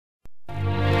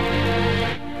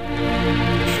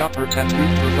Proper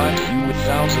Tattoo provides you with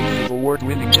thousands of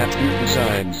award-winning tattoo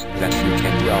designs that you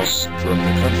can browse from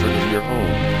the comfort of your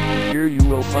home. Here you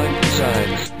will find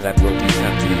designs that will be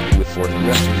happy with for the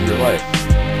rest of your life.